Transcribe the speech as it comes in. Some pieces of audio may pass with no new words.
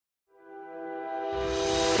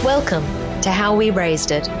Welcome to How We Raised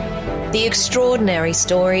It, the extraordinary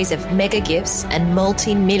stories of mega gifts and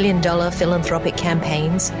multi-million-dollar philanthropic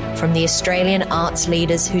campaigns from the Australian arts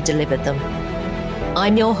leaders who delivered them.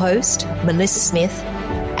 I'm your host, Melissa Smith,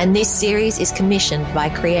 and this series is commissioned by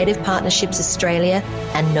Creative Partnerships Australia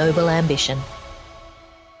and Noble Ambition.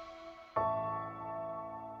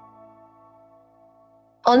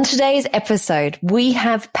 On today's episode, we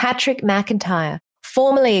have Patrick McIntyre,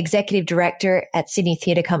 formerly Executive Director at Sydney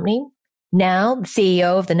Theatre Company, now the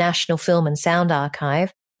CEO of the National Film and Sound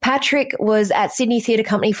Archive. Patrick was at Sydney Theatre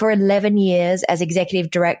Company for 11 years as Executive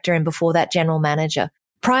Director and before that General Manager.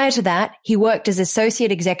 Prior to that, he worked as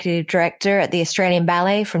Associate Executive Director at the Australian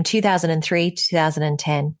Ballet from 2003 to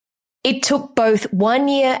 2010. It took both 1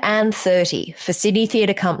 year and 30 for Sydney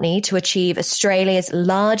Theatre Company to achieve Australia's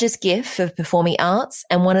largest gift of performing arts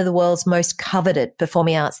and one of the world's most coveted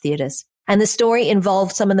performing arts theatres. And the story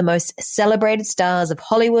involved some of the most celebrated stars of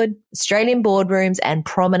Hollywood, Australian boardrooms, and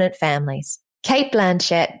prominent families. Cate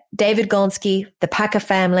Blanchett, David Gonski, the Packer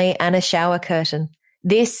family, and a shower curtain.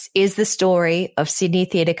 This is the story of Sydney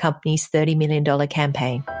Theatre Company's $30 million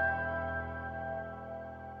campaign.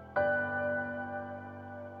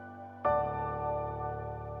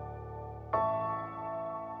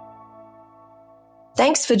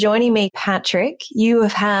 Thanks for joining me, Patrick. You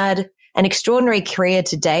have had an extraordinary career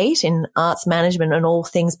to date in arts management and all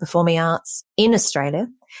things performing arts in Australia.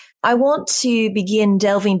 I want to begin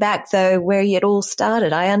delving back, though, where it all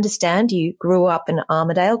started. I understand you grew up in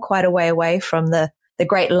Armidale, quite a way away from the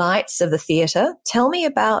great lights of the theatre. Tell me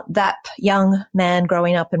about that young man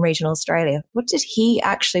growing up in regional Australia. What did he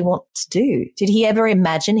actually want to do? Did he ever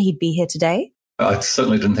imagine he'd be here today? I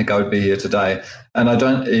certainly didn't think I would be here today. And I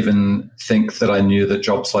don't even think that I knew that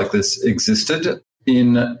jobs like this existed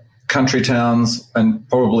in country towns and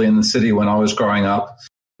probably in the city when I was growing up.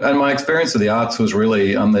 And my experience of the arts was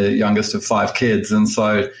really, I'm the youngest of 5 kids. And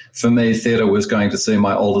so for me, theatre was going to see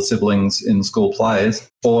my older siblings in school plays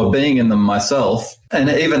or being in them myself. And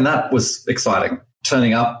even that was exciting.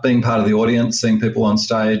 Turning up, being part of the audience, seeing people on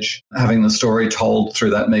stage, having the story told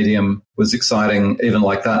through that medium was exciting, even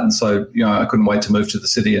like that. And so, I couldn't wait to move to the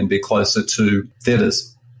city and be closer to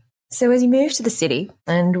theatres. So as you move to the city,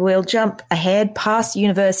 and we'll jump ahead past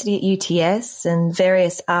university at UTS and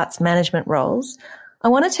various arts management roles, I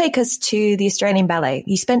want to take us to the Australian Ballet.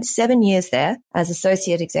 You spent 7 years there as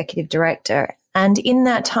Associate Executive Director. And in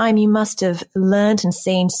that time, you must have learned and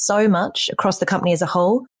seen so much across the company as a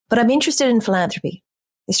whole. But I'm interested in philanthropy.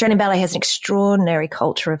 The Australian Ballet has an extraordinary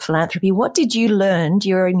culture of philanthropy. What did you learn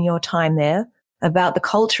during your time there about the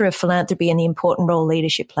culture of philanthropy and the important role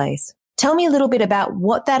leadership plays? Tell me a little bit about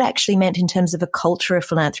what that actually meant in terms of a culture of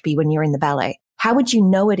philanthropy when you're in the ballet. How would you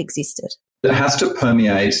know it existed? It has to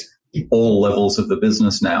permeate all levels of the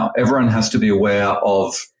business now. Everyone has to be aware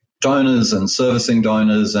of donors and servicing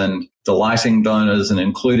donors and delighting donors and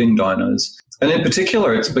including donors. And in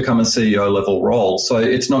particular, it's become a CEO level role. So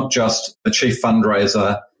it's not just the chief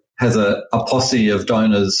fundraiser has a posse of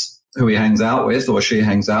donors who he hangs out with or she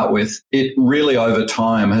hangs out with. It really over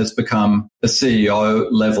time has become a CEO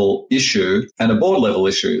level issue and a board level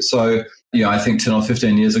issue. So, I think 10 or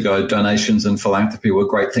 15 years ago, donations and philanthropy were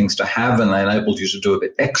great things to have and they enabled you to do a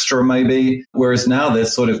bit extra maybe. Whereas now they're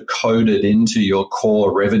sort of coded into your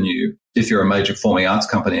core revenue if you're a major performing arts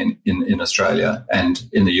company in Australia and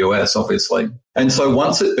in the US, obviously. And so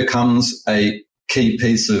once it becomes a key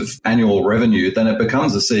piece of annual revenue, then it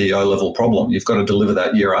becomes a CEO level problem. You've got to deliver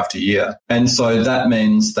that year after year. And so that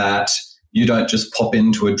means that you don't just pop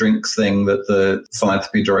into a drinks thing that the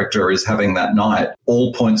philanthropy director is having that night.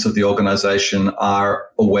 All points of the organization are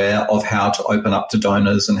aware of how to open up to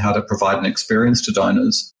donors and how to provide an experience to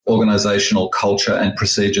donors. Organizational culture and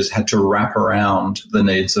procedures had to wrap around the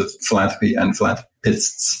needs of philanthropy and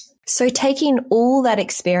philanthropists. So taking all that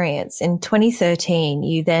experience, in 2013,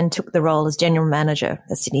 you then took the role as General Manager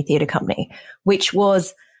at Sydney Theatre Company, which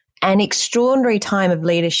was an extraordinary time of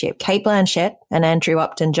leadership. Cate Blanchett and Andrew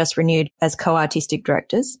Upton just renewed as co-artistic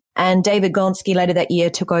directors, and David Gonski later that year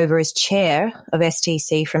took over as chair of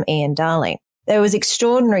STC from Ian Darling. There was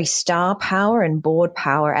extraordinary star power and board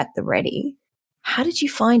power at the ready. How did you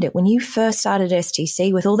find it when you first started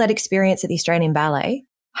STC with all that experience at the Australian Ballet?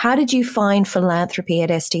 How did you find philanthropy at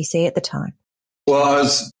STC at the time? Well, I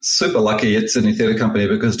was super lucky at Sydney Theatre Company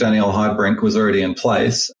because Danielle Heidbrink was already in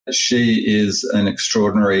place. She is an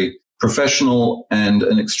extraordinary professional and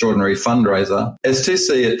an extraordinary fundraiser.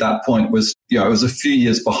 STC at that point was, it was a few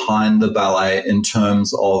years behind the ballet in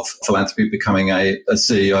terms of philanthropy becoming a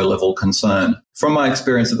CEO level concern. from my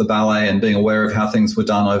experience at the ballet and being aware of how things were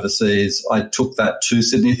done overseas, I took that to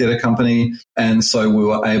Sydney Theatre Company. And so we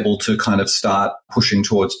were able to kind of start pushing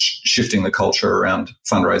towards shifting the culture around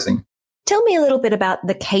fundraising. Tell me a little bit about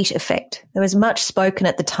the Kate effect. There was much spoken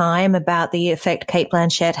at the time about the effect Cate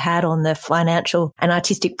Blanchett had on the financial and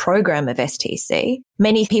artistic program of STC.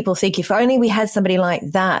 Many people think if only we had somebody like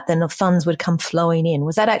that, then the funds would come flowing in.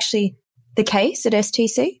 Was that actually the case at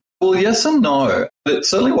STC? Well, yes and no. It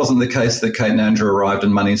certainly wasn't the case that Kate and Andrew arrived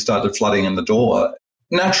and money started flooding in the door.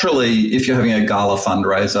 Naturally, if you're having a gala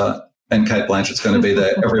fundraiser and Cate Blanchett's going to be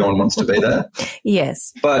there, everyone wants to be there.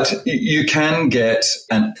 Yes. But you can get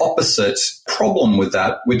an opposite problem with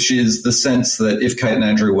that, which is the sense that if Kate and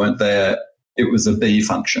Andrew weren't there, it was a B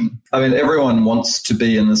function. I mean, everyone wants to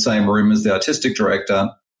be in the same room as the artistic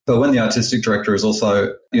director. But when the artistic director is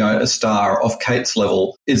also, a star of Kate's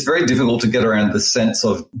level, it's very difficult to get around the sense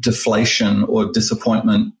of deflation or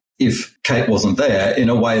disappointment if Kate wasn't there in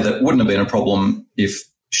a way that wouldn't have been a problem if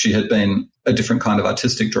she had been a different kind of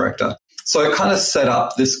artistic director. So it kind of set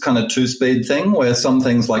up this kind of two-speed thing where some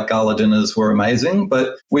things like gala dinners were amazing,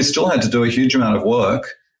 but we still had to do a huge amount of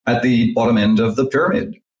work at the bottom end of the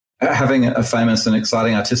pyramid. Having a famous and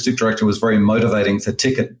exciting artistic director was very motivating for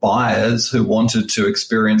ticket buyers who wanted to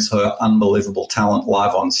experience her unbelievable talent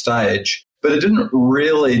live on stage. But it didn't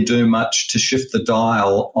really do much to shift the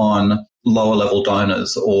dial on lower level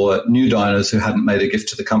donors or new donors who hadn't made a gift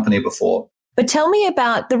to the company before. But tell me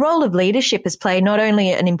about the role of leadership has played not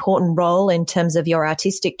only an important role in terms of your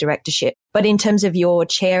artistic directorship, but in terms of your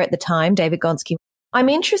chair at the time, David Gonski. I'm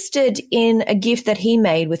interested in a gift that he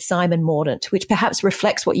made with Simon Mordaunt, which perhaps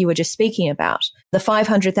reflects what you were just speaking about. The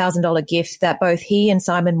 $500,000 gift that both he and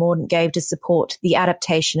Simon Mordaunt gave to support the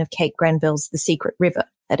adaptation of Kate Granville's The Secret River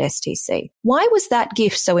at STC. Why was that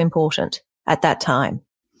gift so important at that time?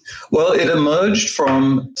 Well, it emerged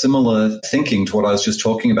from similar thinking to what I was just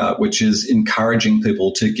talking about, which is encouraging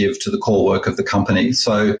people to give to the core work of the company.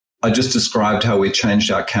 So I just described how we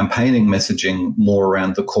changed our campaigning messaging more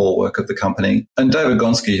around the core work of the company. And David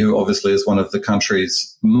Gonski, who obviously is one of the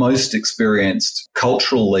country's most experienced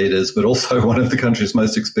cultural leaders, but also one of the country's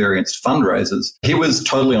most experienced fundraisers, he was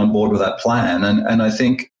totally on board with that plan. And I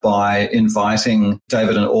think by inviting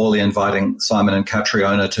David and Orly, inviting Simon and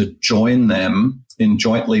Catriona to join them in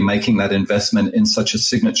jointly making that investment in such a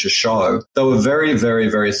signature show, they were very, very,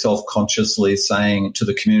 very self-consciously saying to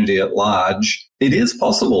the community at large, it is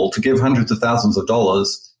possible to give hundreds of thousands of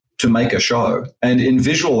dollars to make a show. And in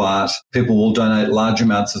visual art, people will donate large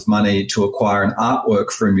amounts of money to acquire an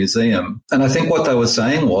artwork for a museum. And I think what they were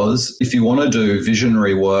saying was, if you want to do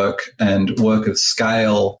visionary work and work of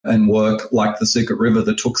scale and work like The Secret River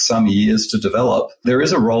that took some years to develop, there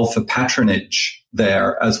is a role for patronage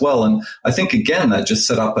there as well. And I think, again, that just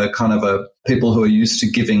set up a kind of a people who are used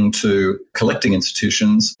to giving to collecting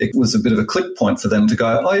institutions. It was a bit of a click point for them to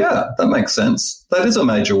go, oh, yeah, that makes sense. That is a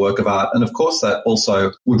major work of art. And of course, that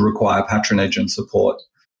also would require patronage and support.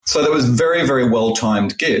 So that was very, very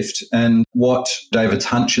well-timed gift. And what David's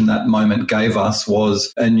hunch in that moment gave us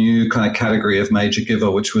was a new kind of category of major giver,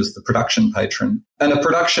 which was the production patron. And a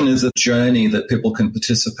production is a journey that people can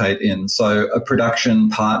participate in. So a production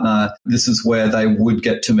partner, this is where they would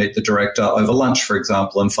get to meet the director over lunch, for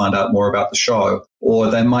example, and find out more about the show. Or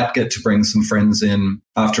they might get to bring some friends in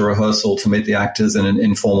after rehearsal to meet the actors in an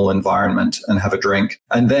informal environment and have a drink.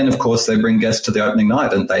 And then, of course, they bring guests to the opening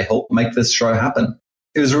night and they help make this show happen.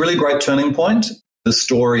 It was a really great turning point. The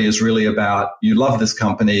story is really about you love this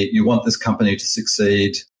company, you want this company to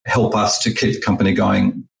succeed, help us to keep the company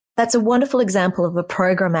going. That's a wonderful example of a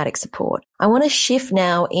programmatic support. I want to shift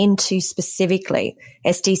now into specifically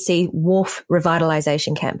STC Wharf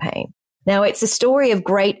Revitalisation Campaign. Now, it's a story of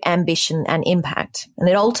great ambition and impact, and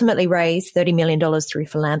it ultimately raised $30 million through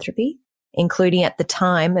philanthropy, including at the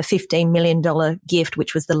time a $15 million gift,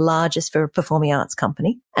 which was the largest for a performing arts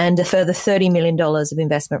company, and a further $30 million of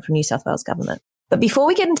investment from New South Wales government. But before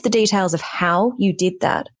we get into the details of how you did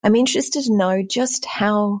that, I'm interested to know just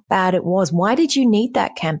how bad it was. Why did you need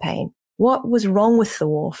that campaign? What was wrong with the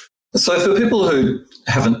Wharf? So for people who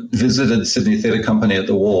haven't visited Sydney Theatre Company at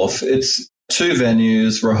the Wharf, it's 2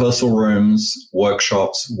 venues, rehearsal rooms,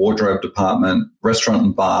 workshops, wardrobe department, restaurant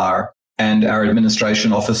and bar, and our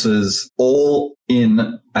administration offices, all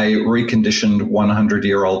in a reconditioned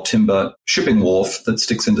 100-year-old timber shipping wharf that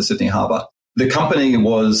sticks into Sydney Harbour. The company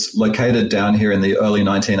was located down here in the early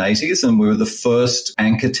 1980s, and we were the first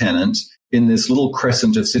anchor tenant in this little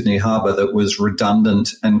crescent of Sydney Harbour that was redundant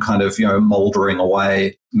and kind of, mouldering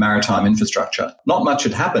away maritime infrastructure. Not much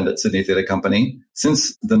had happened at Sydney Theatre Company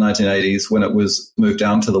since the 1980s when it was moved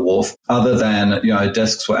down to the wharf, other than,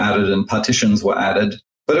 desks were added and partitions were added.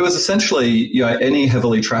 But it was essentially, any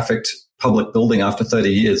heavily trafficked public building after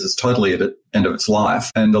 30 years is totally at the end of its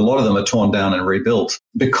life. And a lot of them are torn down and rebuilt.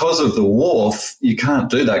 Because of the wharf, you can't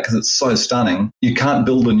do that because it's so stunning. You can't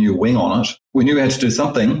build a new wing on it. We knew we had to do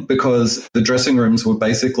something because the dressing rooms were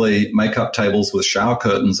basically makeup tables with shower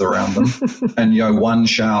curtains around them and, one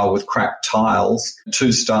shower with cracked tiles,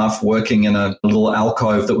 2 staff working in a little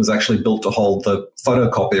alcove that was actually built to hold the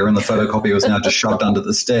photocopier, and the photocopier was now just shoved under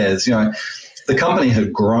the stairs. The company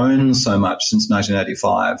had grown so much since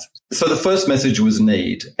 1985. So the first message was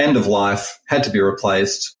need, end of life, had to be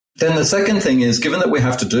replaced. Then the second thing is, given that we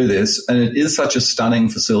have to do this, and it is such a stunning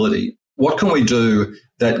facility, what can we do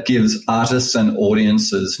that gives artists and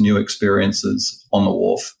audiences new experiences on the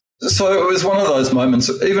wharf? So it was one of those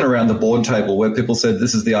moments, even around the board table, where people said,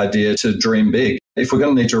 this is the idea to dream big. If we're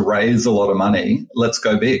going to need to raise a lot of money, let's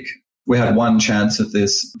go big. We had one chance at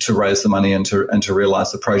this to raise the money and to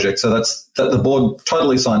realize the project. So the board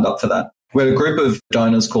totally signed up for that. We had a group of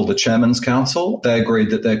donors called the Chairman's Council. They agreed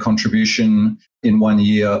that their contribution in 1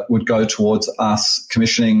 year would go towards us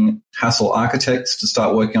commissioning Hassell Architects to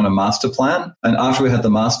start working on a master plan. And after we had the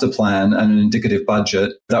master plan and an indicative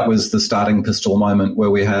budget, that was the starting pistol moment where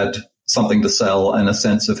we had something to sell and a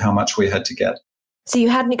sense of how much we had to get. So you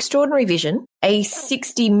had an extraordinary vision, a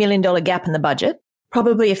 $60 million gap in the budget,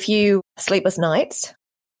 probably a few sleepless nights.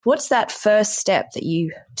 What's that first step that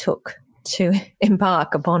you took to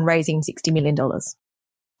embark upon raising $60 million?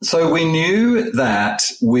 So we knew that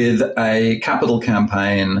with a capital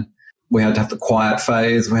campaign, we had to have the quiet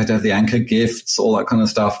phase, we had to have the anchor gifts, all that kind of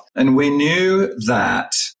stuff. And we knew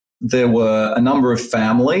that there were a number of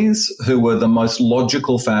families who were the most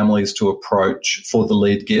logical families to approach for the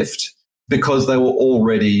lead gift because they were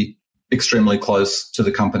already extremely close to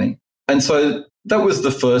the company. And so that was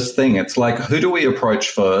the first thing. It's like, who do we approach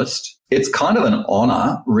first? It's kind of an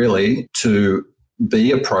honor, really, to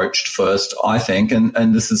be approached first, I think. And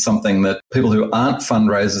this is something that people who aren't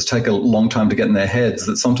fundraisers take a long time to get in their heads,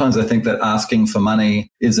 that sometimes I think that asking for money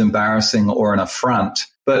is embarrassing or an affront.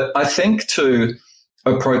 But I think to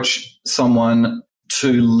approach someone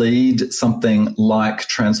to lead something like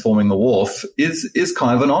transforming the wharf is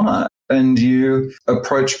kind of an honor. And you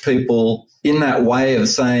approach people in that way of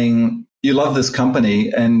saying, you love this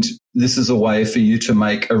company and this is a way for you to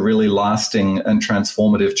make a really lasting and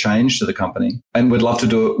transformative change to the company, and we'd love to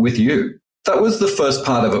do it with you. That was the first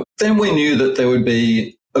part of it. Then we knew that there would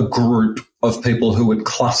be a group of people who would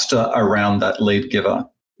cluster around that lead giver.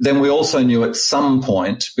 Then we also knew at some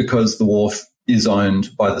point, because the wharf is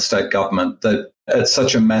owned by the state government, that it's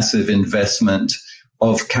such a massive investment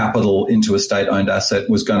of capital into a state-owned asset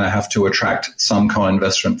was going to have to attract some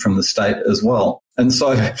co-investment from the state as well. And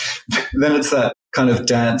so then it's that kind of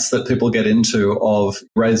dance that people get into of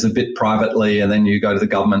raise a bit privately and then you go to the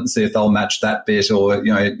government and see if they'll match that bit, or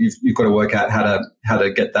you've got to work out how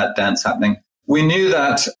to get that dance happening. We knew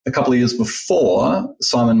that a couple of years before,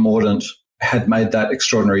 Simon Mordaunt had made that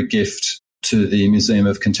extraordinary gift to the Museum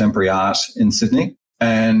of Contemporary Art in Sydney.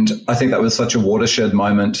 And I think that was such a watershed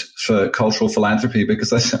moment for cultural philanthropy,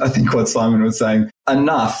 because I think what Simon was saying,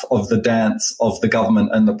 enough of the dance of the government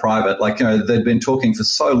and the private. They'd been talking for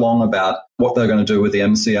so long about what they're going to do with the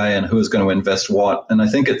MCA and who is going to invest what. And I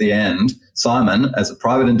think at the end, Simon, as a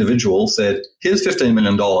private individual, said, here's $15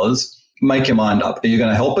 million. Make your mind up. Are you going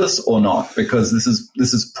to help us or not? Because this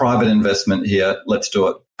is private investment here. Let's do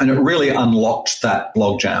it. And it really unlocked that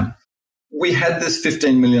logjam. We had this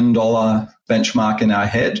 $15 million benchmark in our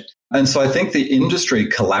head. And so I think the industry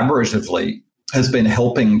collaboratively has been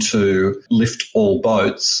helping to lift all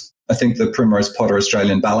boats. I think the Primrose Potter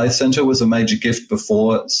Australian Ballet Centre was a major gift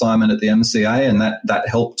before Simon at the MCA, and that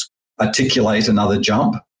helped articulate another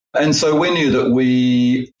jump. And so we knew that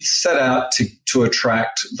we set out to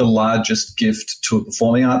attract the largest gift to a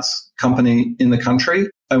performing arts company in the country.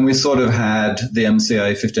 And we sort of had the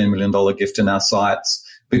MCA $15 million gift in our sights,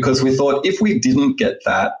 because we thought if we didn't get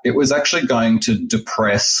that, it was actually going to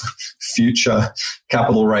depress future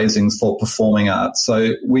capital raisings for performing arts.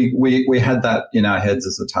 So we had that in our heads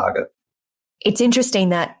as a target. It's interesting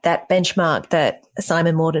that benchmark that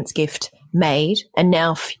Simon Mordaunt's gift made, and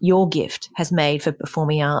now your gift has made for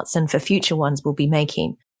performing arts and for future ones will be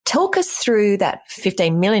making. Talk us through that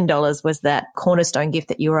 $15 million was that cornerstone gift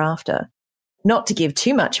that you were after. Not to give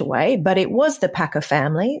too much away, but it was the Packer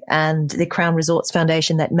family and the Crown Resorts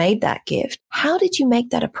Foundation that made that gift. How did you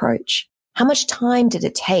make that approach? How much time did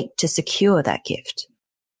it take to secure that gift?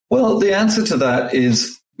 Well, the answer to that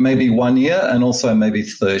is maybe 1 year and also maybe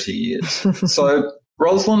 30 years. So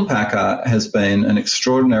Rosalind Packer has been an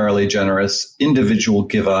extraordinarily generous individual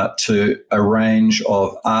giver to a range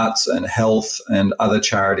of arts and health and other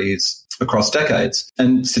charities across decades,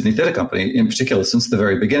 and Sydney Theatre Company in particular since the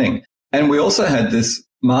very beginning. And we also had this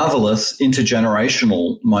marvelous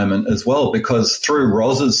intergenerational moment as well, because through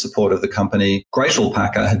Roz's support of the company, Gretel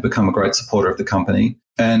Packer had become a great supporter of the company.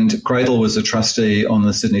 And Gretel was a trustee on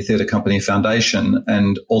the Sydney Theatre Company Foundation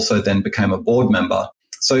and also then became a board member.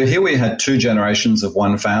 So here we had two generations of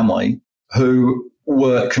one family who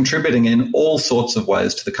were contributing in all sorts of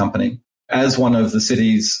ways to the company. As one of the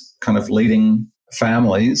city's kind of leading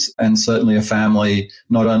families, and certainly a family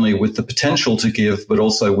not only with the potential to give, but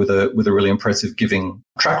also with a really impressive giving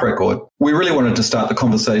track record, we really wanted to start the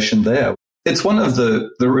conversation there. It's one of the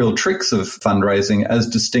real tricks of fundraising, as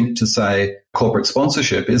distinct to, say, corporate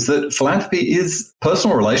sponsorship, is that philanthropy is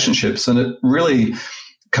personal relationships, and it really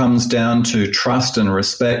comes down to trust and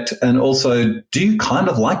respect. And also, do you kind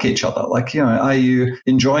of like each other? Like, are you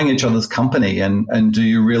enjoying each other's company? And do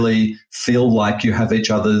you really feel like you have each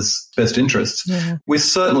other's best interests? Yeah. We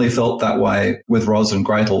certainly felt that way with Roz and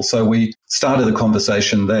Gretel. So we started the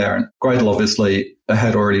conversation there. And Gretel obviously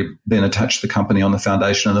had already been attached to the company on the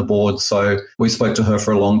foundation and the board. So we spoke to her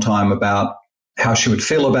for a long time about how she would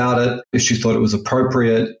feel about it, if she thought it was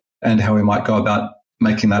appropriate, and how we might go about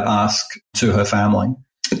making that ask to her family.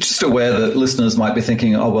 Just aware that listeners might be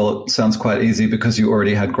thinking, oh, well, it sounds quite easy because you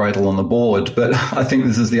already had Gretel on the board. But I think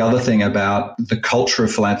this is the other thing about the culture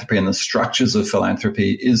of philanthropy and the structures of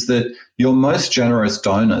philanthropy, is that your most generous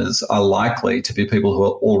donors are likely to be people who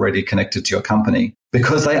are already connected to your company,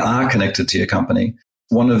 because they are connected to your company.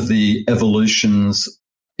 One of the evolutions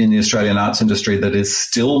in the Australian arts industry that is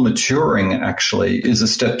still maturing, actually, is a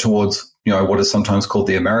step towards what is sometimes called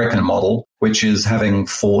the American model, which is having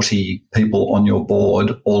 40 people on your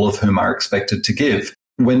board, all of whom are expected to give.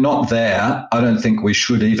 We're not there. I don't think we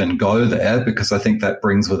should even go there, because I think that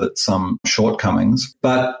brings with it some shortcomings.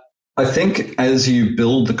 But I think as you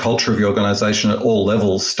build the culture of your organization at all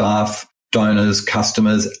levels, staff, donors,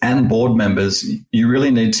 customers, and board members, you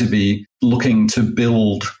really need to be looking to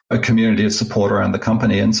build a community of support around the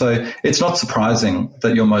company. And so it's not surprising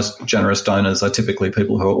that your most generous donors are typically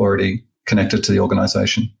people who are already connected to the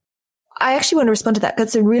organization. I actually want to respond to that.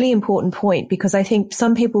 That's a really important point, because I think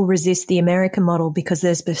some people resist the American model because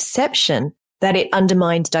there's perception that it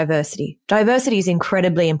undermines diversity. Diversity is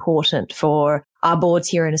incredibly important for our boards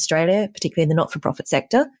here in Australia, particularly in the not-for-profit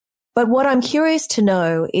sector. But what I'm curious to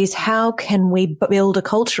know is, how can we build a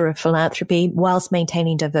culture of philanthropy whilst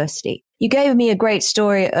maintaining diversity? You gave me a great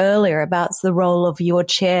story earlier about the role of your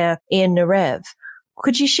chair, Ian Narev.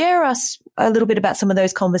 Could you share us a little bit about some of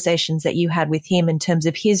those conversations that you had with him in terms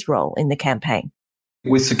of his role in the campaign?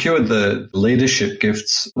 We secured the leadership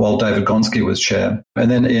gifts while David Gonski was chair. And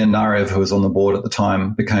then Ian Narev, who was on the board at the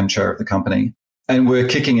time, became chair of the company. And we're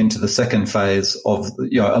kicking into the second phase of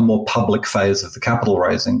a more public phase of the capital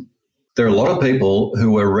raising. There are a lot of people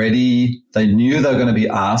who were ready. They knew they were going to be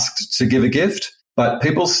asked to give a gift, but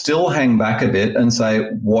people still hang back a bit and say,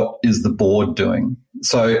 what is the board doing?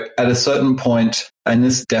 So at a certain point, and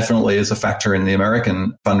this definitely is a factor in the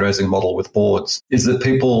American fundraising model with boards, is that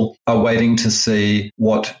people are waiting to see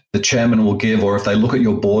what the chairman will give, or if they look at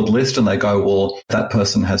your board list and they go, well, that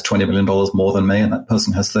person has $20 million more than me and that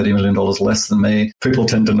person has $30 million less than me. People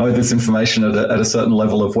tend to know this information at a certain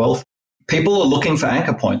level of wealth. People are looking for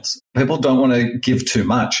anchor points. People don't want to give too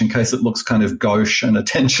much in case it looks kind of gauche and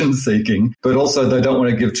attention-seeking, but also they don't want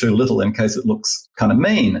to give too little in case it looks kind of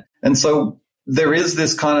mean. And so there is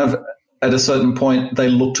this kind of, at a certain point, they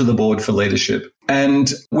look to the board for leadership.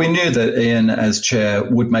 And we knew that Ian, as chair,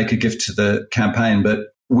 would make a gift to the campaign, but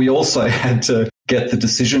we also had to get the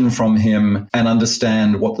decision from him and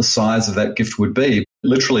understand what the size of that gift would be,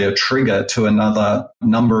 literally a trigger to another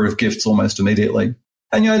number of gifts almost immediately.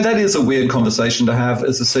 And, that is a weird conversation to have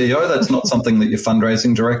as a CEO. That's not something that your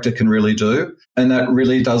fundraising director can really do. And that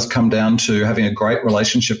really does come down to having a great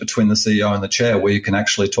relationship between the CEO and the chair, where you can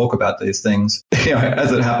actually talk about these things.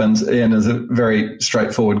 As it happens, Ian is a very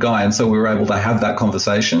straightforward guy. And so we were able to have that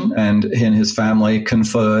conversation, and he and his family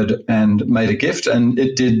conferred and made a gift. And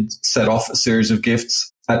it did set off a series of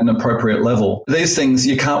gifts at an appropriate level. These things,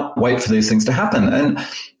 you can't wait for these things to happen. And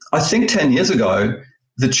I think 10 years ago,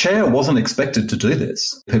 the chair wasn't expected to do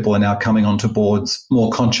this. People are now coming onto boards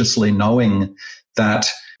more consciously, knowing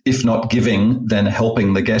that if not giving, then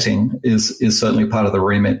helping the getting is certainly part of the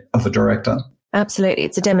remit of a director. Absolutely.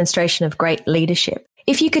 It's a demonstration of great leadership.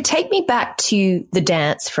 If you could take me back to the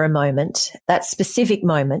dance for a moment, that specific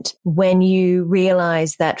moment when you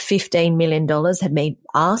realized that $15 million had been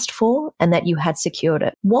asked for and that you had secured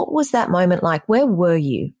it. What was that moment like? Where were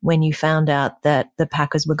you when you found out that the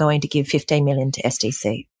Packers were going to give $15 million to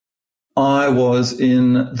STC? I was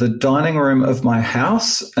in the dining room of my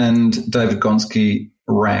house and David Gonski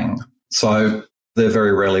rang. So they're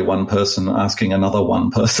very rarely one person asking another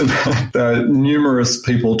one person. There are numerous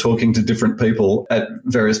people talking to different people at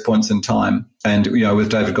various points in time. And, with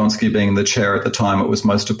David Gonski being the chair at the time, it was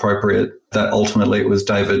most appropriate that ultimately it was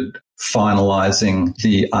David finalizing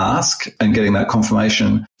the ask and getting that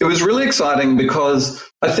confirmation. It was really exciting because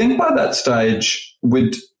I think by that stage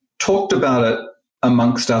we'd talked about it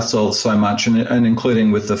amongst ourselves so much and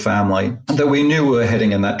including with the family that we knew we were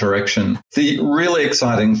heading in that direction. The really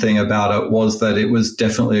exciting thing about it was that it was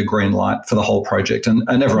definitely a green light for the whole project and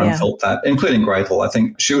everyone felt that, including Gretel. I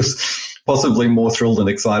think she was possibly more thrilled and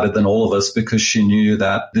excited than all of us because she knew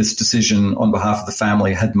that this decision on behalf of the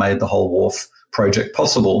family had made the whole wharf project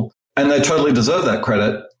possible. And they totally deserve that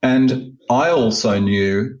credit. And I also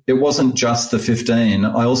knew it wasn't just the 15.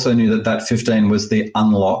 I also knew that 15 was the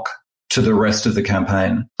unlock to the rest of the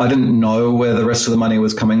campaign. I didn't know where the rest of the money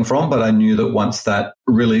was coming from, but I knew that once that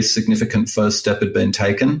really significant first step had been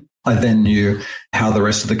taken, I then knew how the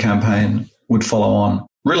rest of the campaign would follow on.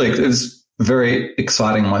 Really, it was a very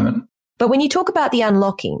exciting moment. But when you talk about the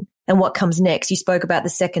unlocking and what comes next, you spoke about the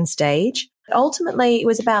second stage. Ultimately, it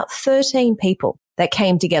was about 13 people that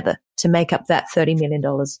came together to make up that $30 million,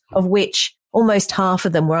 of which almost half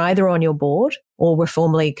of them were either on your board or were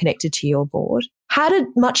formally connected to your board. How did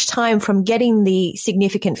much time from getting the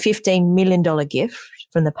significant $15 million gift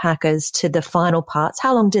from the Packers to the final parts,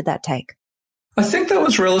 how long did that take? I think that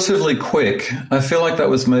was relatively quick. I feel like that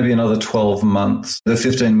was maybe another 12 months. The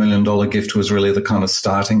 $15 million gift was really the kind of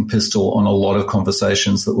starting pistol on a lot of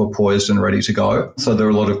conversations that were poised and ready to go. So there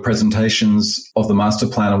were a lot of presentations of the master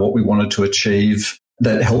plan and what we wanted to achieve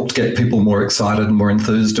that helped get people more excited and more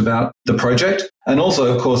enthused about the project. And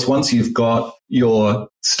also, of course, once you've got your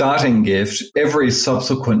starting gift, every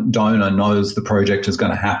subsequent donor knows the project is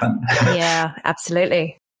going to happen. Yeah,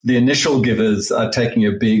 absolutely. The initial givers are taking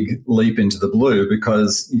a big leap into the blue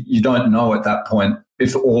because you don't know at that point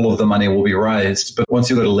if all of the money will be raised. But once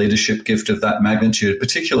you've got a leadership gift of that magnitude,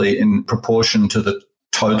 particularly in proportion to the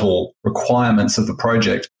total requirements of the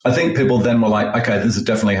project, I think people then were like, okay, this is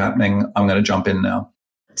definitely happening. I'm going to jump in now.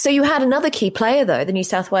 So you had another key player, though, the New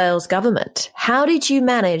South Wales government. How did you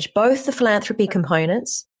manage both the philanthropy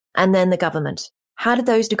components and then the government? How did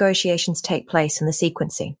those negotiations take place in the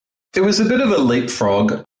sequencing? It was a bit of a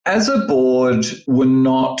leapfrog. As a board, we're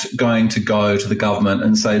not going to go to the government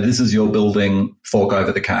and say, this is your building, fork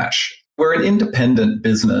over the cash. We're an independent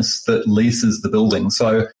business that leases the building.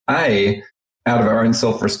 So out of our own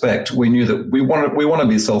self-respect, we knew that we want to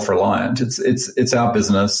be self-reliant. It's our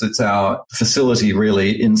business. It's our facility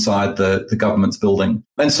really inside the government's building.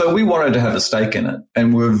 And so we wanted to have a stake in it.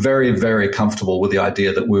 And we were very, very comfortable with the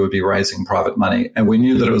idea that we would be raising private money. And we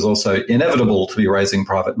knew that it was also inevitable to be raising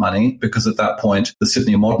private money because at that point, the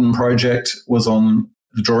Sydney Modern project was on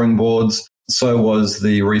the drawing boards. So was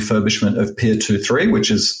the refurbishment of Pier 2-3,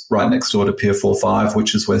 which is right next door to Pier 4-5,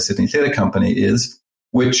 which is where Sydney Theatre Company is,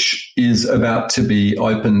 which is about to be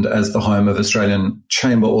opened as the home of Australian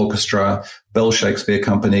Chamber Orchestra, Bell Shakespeare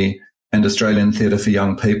Company, and Australian Theatre for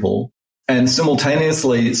Young People. And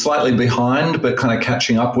simultaneously, slightly behind, but kind of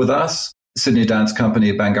catching up with us, Sydney Dance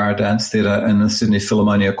Company, Bangarra Dance Theatre, and the Sydney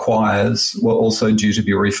Philharmonia Choirs were also due to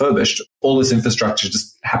be refurbished. All this infrastructure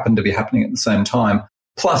just happened to be happening at the same time,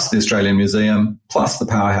 plus the Australian Museum, plus the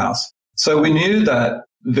Powerhouse. So we knew that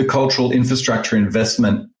the cultural infrastructure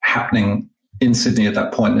investment happening in Sydney at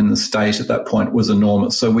that point, in the state at that point, was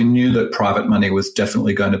enormous. So we knew that private money was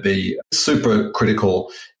definitely going to be super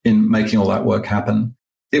critical in making all that work happen.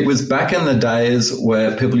 It was back in the days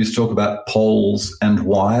where people used to talk about poles and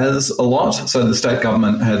wires a lot. So the state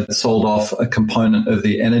government had sold off a component of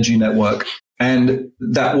the energy network, and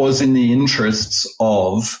that was in the interests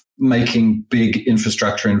of making big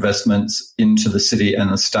infrastructure investments into the city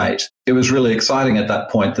and the state. It was really exciting at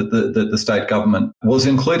that point that the state government was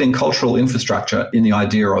including cultural infrastructure in the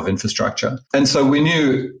idea of infrastructure. And so we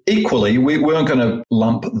knew equally, we weren't going to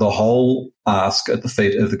lump the whole ask at the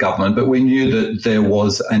feet of the government, but we knew that there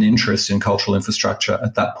was an interest in cultural infrastructure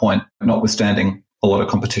at that point, notwithstanding a lot of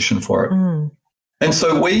competition for it. Mm. And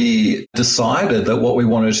so we decided that what we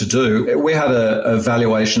wanted to do, we had a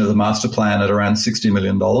valuation of the master plan at around $60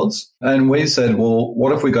 million. And we said, well,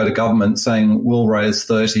 what if we go to government saying we'll raise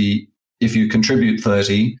 30 if you contribute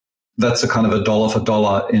 30? That's a kind of a dollar for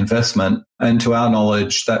dollar investment. And to our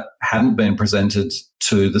knowledge, that hadn't been presented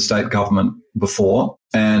to the state government before.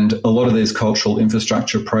 And a lot of these cultural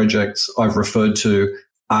infrastructure projects I've referred to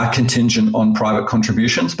are contingent on private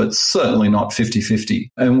contributions, but certainly not 50-50.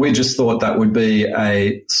 And we just thought that would be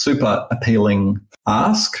a super appealing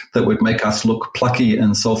ask that would make us look plucky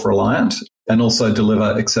and self-reliant and also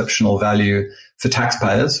deliver exceptional value for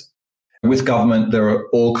taxpayers. With government, there are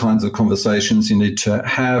all kinds of conversations you need to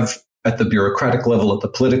have at the bureaucratic level, at the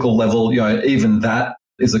political level. Even that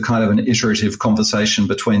is a kind of an iterative conversation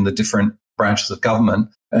between the different branches of government.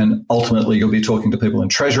 And ultimately, you'll be talking to people in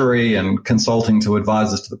Treasury and consulting to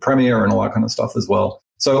advisors to the Premier and all that kind of stuff as well.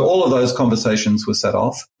 So all of those conversations were set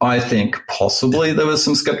off. I think possibly there was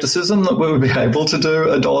some skepticism that we would be able to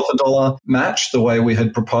do a dollar for dollar match the way we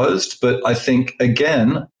had proposed. But I think,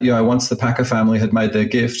 again, once the Packer family had made their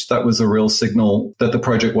gift, that was a real signal that the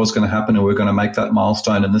project was going to happen and we were going to make that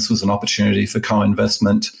milestone. And this was an opportunity for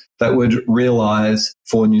co-investment that would realise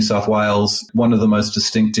for New South Wales one of the most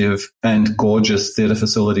distinctive and gorgeous theatre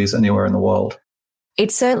facilities anywhere in the world. It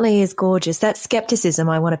certainly is gorgeous. That skepticism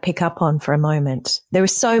I want to pick up on for a moment. There are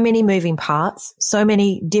so many moving parts, so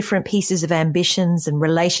many different pieces of ambitions and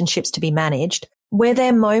relationships to be managed. Were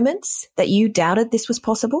there moments that you doubted this was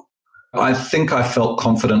possible? I think I felt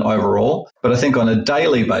confident overall, but I think on a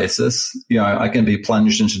daily basis, I can be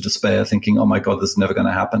plunged into despair thinking, oh my God, this is never going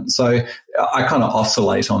to happen. So I kind of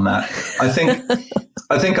oscillate on that. I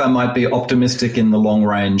think I might be optimistic in the long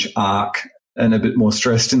range arc and a bit more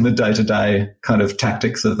stressed in the day-to-day kind of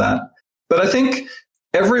tactics of that. But I think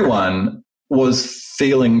everyone was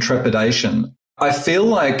feeling trepidation. I feel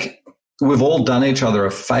like we've all done each other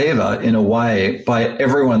a favor in a way by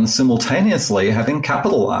everyone simultaneously having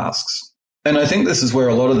capital asks. And I think this is where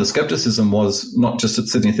a lot of the skepticism was, not just at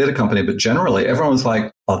Sydney Theatre Company, but generally. Everyone was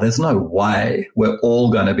like, oh, there's no way we're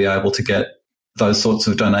all going to be able to get those sorts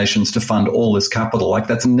of donations to fund all this capital. Like,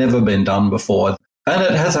 that's never been done before. And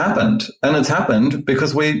it has happened. And it's happened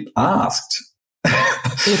because we asked.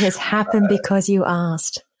 It has happened because you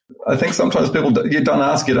asked. I think sometimes you don't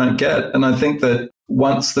ask, you don't get. And I think that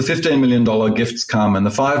once the $15 million gifts come and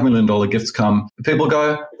the $5 million gifts come, people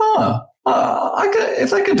go,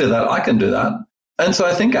 if they can do that, I can do that. And so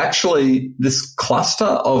I think actually this cluster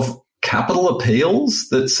of capital appeals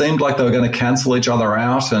that seemed like they were going to cancel each other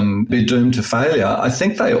out and be doomed to failure, I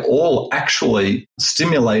think they all actually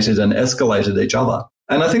stimulated and escalated each other.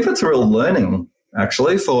 And I think that's a real learning,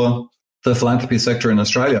 actually, for the philanthropy sector in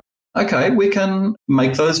Australia. Okay, we can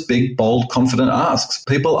make those big, bold, confident asks.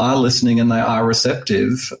 People are listening and they are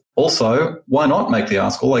receptive. Also, why not make the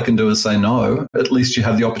ask? All they can do is say no. At least you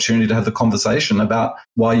have the opportunity to have the conversation about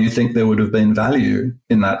why you think there would have been value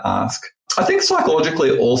in that ask. I think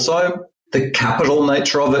psychologically also, the capital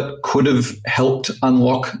nature of it could have helped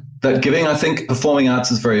unlock that giving. I think performing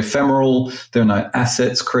arts is very ephemeral. There are no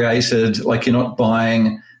assets created. Like, you're not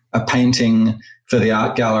buying a painting for the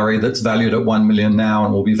art gallery that's valued at $1 million now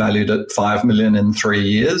and will be valued at $5 million in 3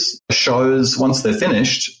 years. Shows, once they're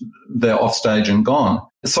finished, they're off stage and gone.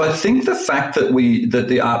 So I think the fact that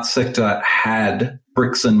the arts sector had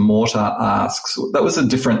bricks and mortar asks, that was a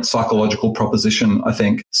different psychological proposition, I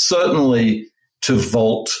think. Certainly to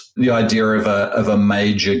vault the idea of a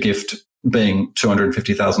major gift being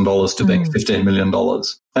 $250,000 to being $15 million.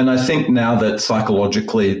 And I think now that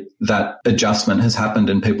psychologically that adjustment has happened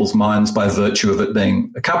in people's minds by virtue of it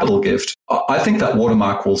being a capital gift, I think that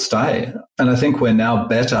watermark will stay. And I think we're now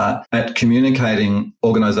better at communicating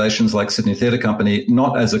organisations like Sydney Theatre Company,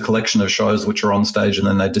 not as a collection of shows which are on stage and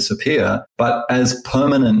then they disappear, but as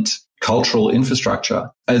permanent cultural infrastructure,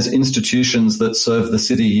 as institutions that serve the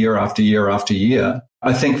city year after year after year.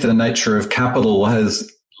 I think the nature of capital has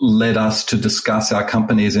led us to discuss our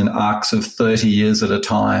companies in arcs of 30 years at a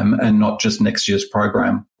time and not just next year's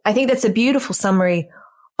program. I think that's a beautiful summary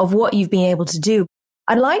of what you've been able to do.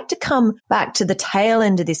 I'd like to come back to the tail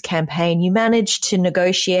end of this campaign. You managed to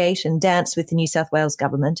negotiate and dance with the New South Wales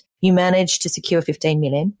government. You managed to secure $15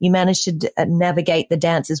 million. You managed to navigate the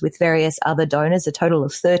dances with various other donors, a total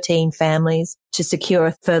of 13 families, to secure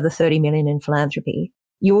a further $30 million in philanthropy.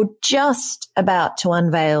 You're just about to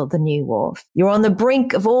unveil the new wharf. You're on the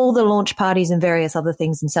brink of all the launch parties and various other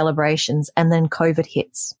things and celebrations, and then COVID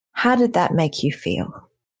hits. How did that make you feel?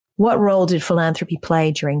 What role did philanthropy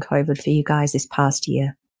play during COVID for you guys this past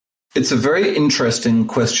year? It's a very interesting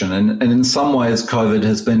question. And in some ways, COVID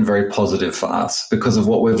has been very positive for us because of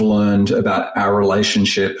what we've learned about our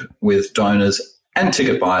relationship with donors and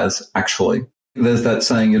ticket buyers, actually. There's that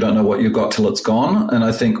saying, you don't know what you've got till it's gone. And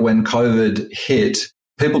I think when COVID hit,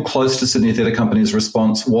 people close to Sydney Theatre Company's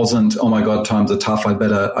response wasn't, oh my God, times are tough, I'd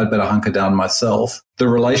better hunker down myself. The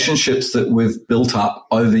relationships that we've built up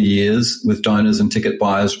over years with donors and ticket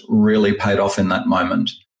buyers really paid off in that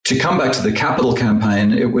moment. To come back to the capital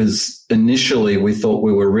campaign, it was initially we thought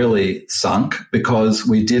we were really sunk because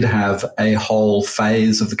we did have a whole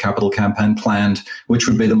phase of the capital campaign planned, which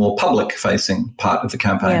would be the more public-facing part of the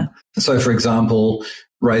campaign. Yeah. So, for example,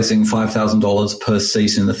 raising $5,000 per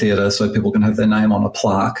seat in the theatre so people can have their name on a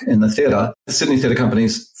plaque in the theatre. The Sydney Theatre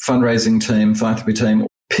Company's fundraising team, philanthropy team,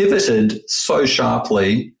 pivoted so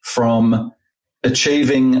sharply from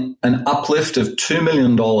achieving an uplift of $2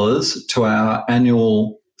 million to our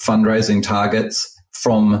annual fundraising targets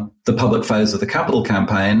from the public phase of the capital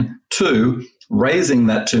campaign to raising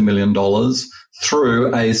that $2 million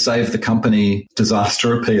through a Save the Company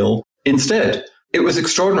disaster appeal instead. It was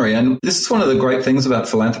extraordinary. And this is one of the great things about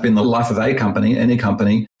philanthropy in the life of a company, any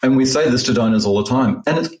company. And we say this to donors all the time.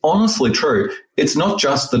 And it's honestly true. It's not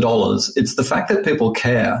just the dollars. It's the fact that people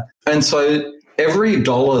care. And so every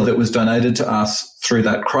dollar that was donated to us through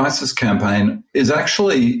that crisis campaign is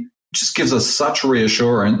actually just gives us such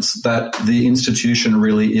reassurance that the institution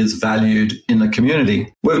really is valued in the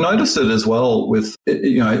community. We've noticed it as well with,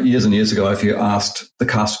 years and years ago, if you asked the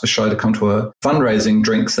cast of a show to come to a fundraising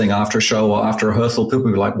drinks thing after a show or after rehearsal, people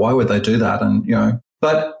would be like, why would they do that? And,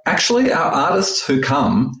 but actually our artists who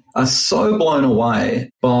come are so blown away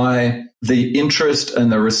by the interest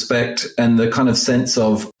and the respect and the kind of sense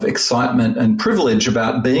of excitement and privilege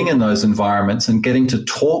about being in those environments and getting to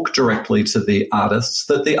talk directly to the artists,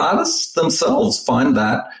 that the artists themselves find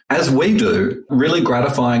that, as we do, really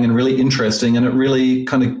gratifying and really interesting, and it really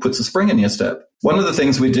kind of puts a spring in your step. One of the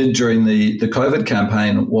things we did during the COVID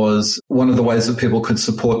campaign was one of the ways that people could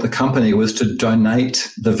support the company was to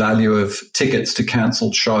donate the value of tickets to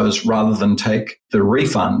cancelled shows rather than take the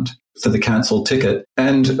refund for the cancelled ticket.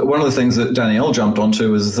 And one of the things that Danielle jumped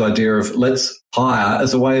onto was this idea of let's hire,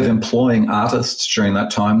 as a way of employing artists during that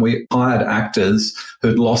time, we hired actors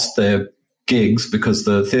who'd lost their gigs because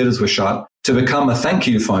the theatres were shut to become a thank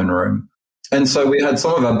you phone room. And so we had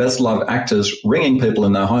some of our best loved actors ringing people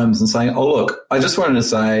in their homes and saying, oh, look, I just wanted to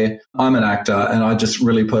say I'm an actor and I just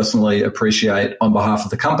really personally appreciate on behalf of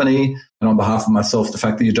the company and on behalf of myself the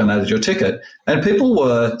fact that you donated your ticket. And people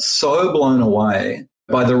were so blown away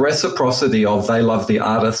by the reciprocity of they love the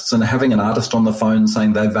artists and having an artist on the phone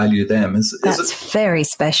saying they value them. That's very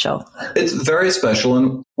special. It's very special.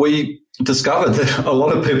 And we discovered that a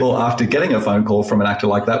lot of people, after getting a phone call from an actor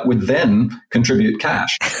like that, would then contribute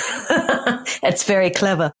cash. That's very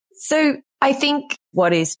clever. So I think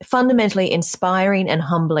what is fundamentally inspiring and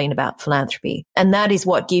humbling about philanthropy, and that is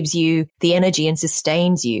what gives you the energy and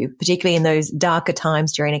sustains you, particularly in those darker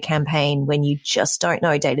times during a campaign when you just don't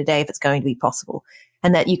know day to day if it's going to be possible,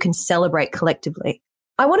 and that you can celebrate collectively.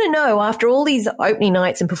 I want to know, after all these opening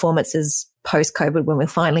nights and performances post-COVID, when we'll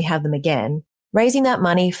finally have them again, raising that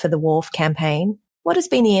money for the WARF campaign, what has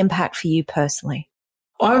been the impact for you personally?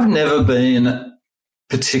 I've never been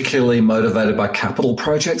particularly motivated by capital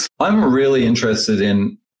projects. I'm really interested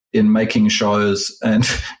in making shows and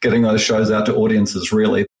getting those shows out to audiences,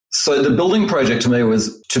 really. So the building project to me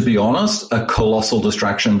was, to be honest, a colossal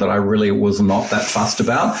distraction that I really was not that fussed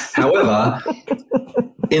about. However,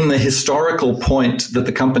 in the historical point that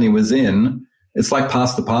the company was in, it's like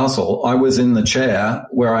pass the parcel. I was in the chair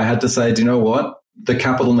where I had to say, do you know what? The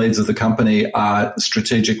capital needs of the company are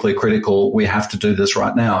strategically critical. We have to do this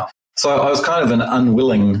right now. So I was kind of an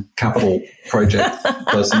unwilling capital project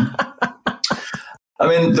person. I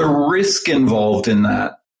mean, the risk involved in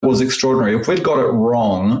that was extraordinary. If we'd got it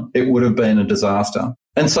wrong, it would have been a disaster.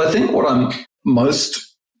 And so I think what I'm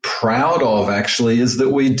most proud of, actually, is that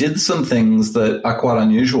we did some things that are quite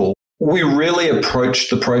unusual. We really approached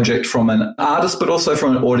the project from an artist, but also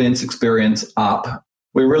from an audience experience up.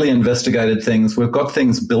 We really investigated things. We've got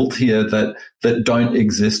things built here that don't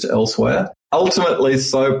exist elsewhere. Ultimately,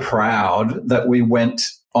 so proud that we went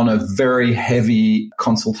on a very heavy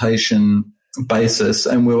consultation basis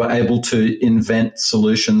and we were able to invent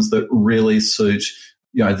solutions that really suit,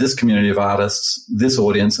 this community of artists, this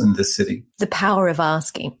audience, and this city. The power of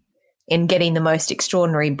asking in getting the most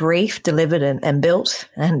extraordinary brief delivered and built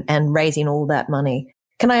and raising all that money.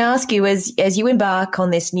 Can I ask you, as you embark on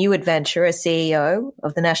this new adventure as CEO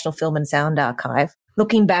of the National Film and Sound Archive,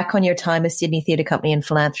 looking back on your time as Sydney Theatre Company and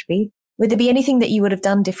philanthropy, would there be anything that you would have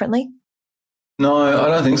done differently? No, I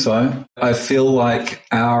don't think so. I feel like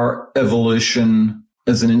our evolution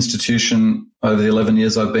as an institution over the 11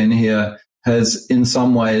 years I've been here has in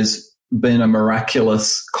some ways been a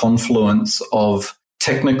miraculous confluence of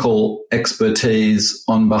technical expertise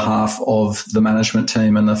on behalf of the management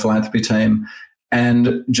team and the philanthropy team,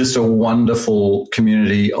 and just a wonderful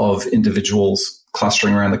community of individuals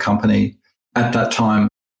clustering around the company at that time.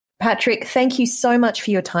 Patrick, thank you so much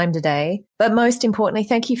for your time today. But most importantly,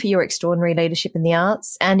 thank you for your extraordinary leadership in the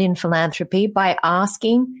arts and in philanthropy. By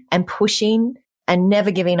asking and pushing and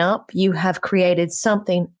never giving up, you have created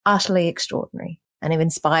something utterly extraordinary and have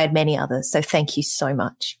inspired many others. So thank you so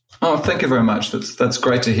much. Oh, thank you very much. That's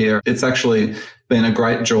great to hear. It's actually been a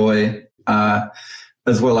great joy,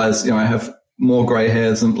 as well as, I have more grey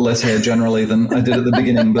hairs and less hair generally than I did at the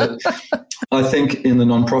beginning. But I think in the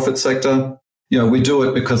nonprofit sector, we do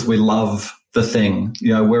it because we love the thing.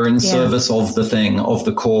 We're in service of the thing, of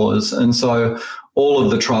the cause. And so all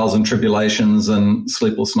of the trials and tribulations and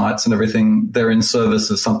sleepless nights and everything, they're in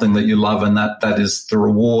service of something that you love. And that is the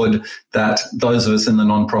reward that those of us in the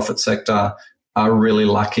nonprofit sector are really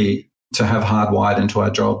lucky to have hardwired into our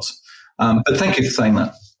jobs. But thank you for saying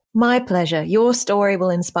that. My pleasure. Your story will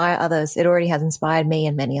inspire others. It already has inspired me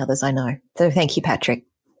and many others I know. So thank you, Patrick.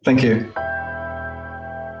 Thank you.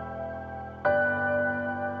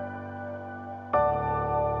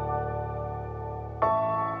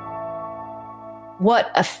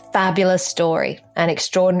 What a fabulous story and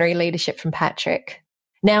extraordinary leadership from Patrick.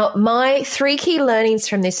 Now, my 3 key learnings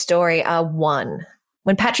from this story are: 1,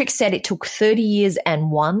 when Patrick said it took 30 years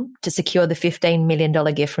and 1 to secure the $15 million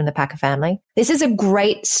gift from the Packer family. This is a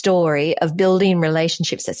great story of building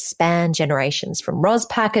relationships that span generations, from Ros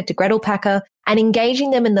Packer to Gretel Packer, and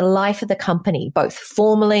engaging them in the life of the company, both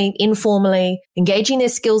formally, informally, engaging their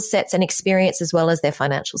skill sets and experience as well as their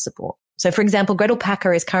financial support. So, for example, Gretel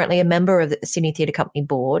Packer is currently a member of the Sydney Theatre Company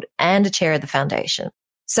board and a chair of the foundation.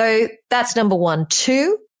 So that's number 1.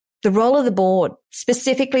 2, the role of the board,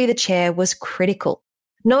 specifically the chair, was critical.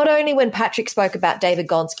 Not only when Patrick spoke about David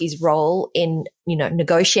Gonski's role in,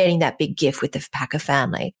 negotiating that big gift with the Packer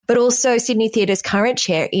family, but also Sydney Theatre's current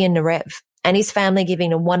chair, Ian Narev, and his family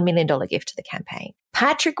giving a $1 million gift to the campaign.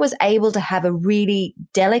 Patrick was able to have a really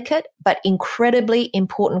delicate but incredibly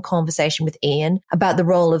important conversation with Ian about the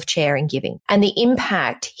role of chair in giving and the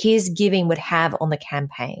impact his giving would have on the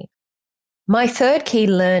campaign. My 3rd key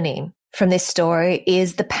learning from this story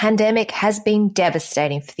is the pandemic has been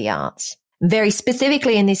devastating for the arts, very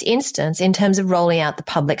specifically in this instance in terms of rolling out the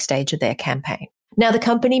public stage of their campaign. Now, the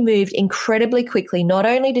company moved incredibly quickly, not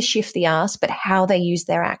only to shift the ask, but how they use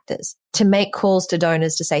their actors to make calls to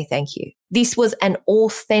donors to say thank you. This was an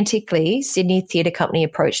authentically Sydney Theatre Company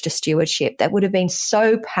approach to stewardship that would have been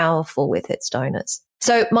so powerful with its donors.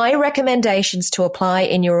 So my recommendations to apply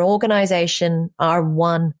in your organisation are: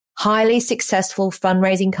 1, highly successful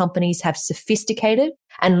fundraising companies have sophisticated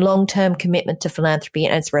and long-term commitment to philanthropy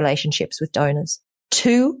and its relationships with donors.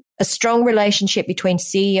 2, a strong relationship between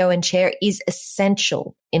CEO and chair is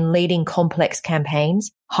essential in leading complex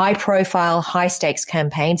campaigns, high-profile, high-stakes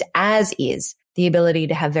campaigns, as is the ability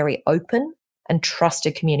to have very open and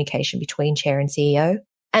trusted communication between chair and CEO.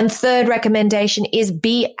 And 3rd recommendation is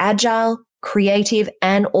be agile, creative,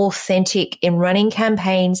 and authentic in running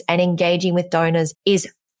campaigns, and engaging with donors is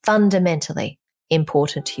fundamentally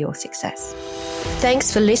important to your success.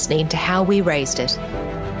 Thanks for listening to How We Raised It.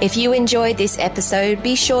 If you enjoyed this episode,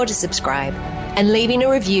 be sure to subscribe, and leaving a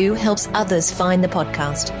review helps others find the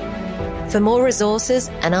podcast. For more resources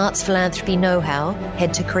and arts philanthropy know-how,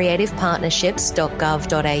 head to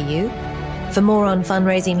creativepartnerships.gov.au. For more on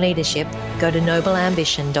fundraising leadership, go to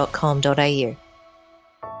nobleambition.com.au.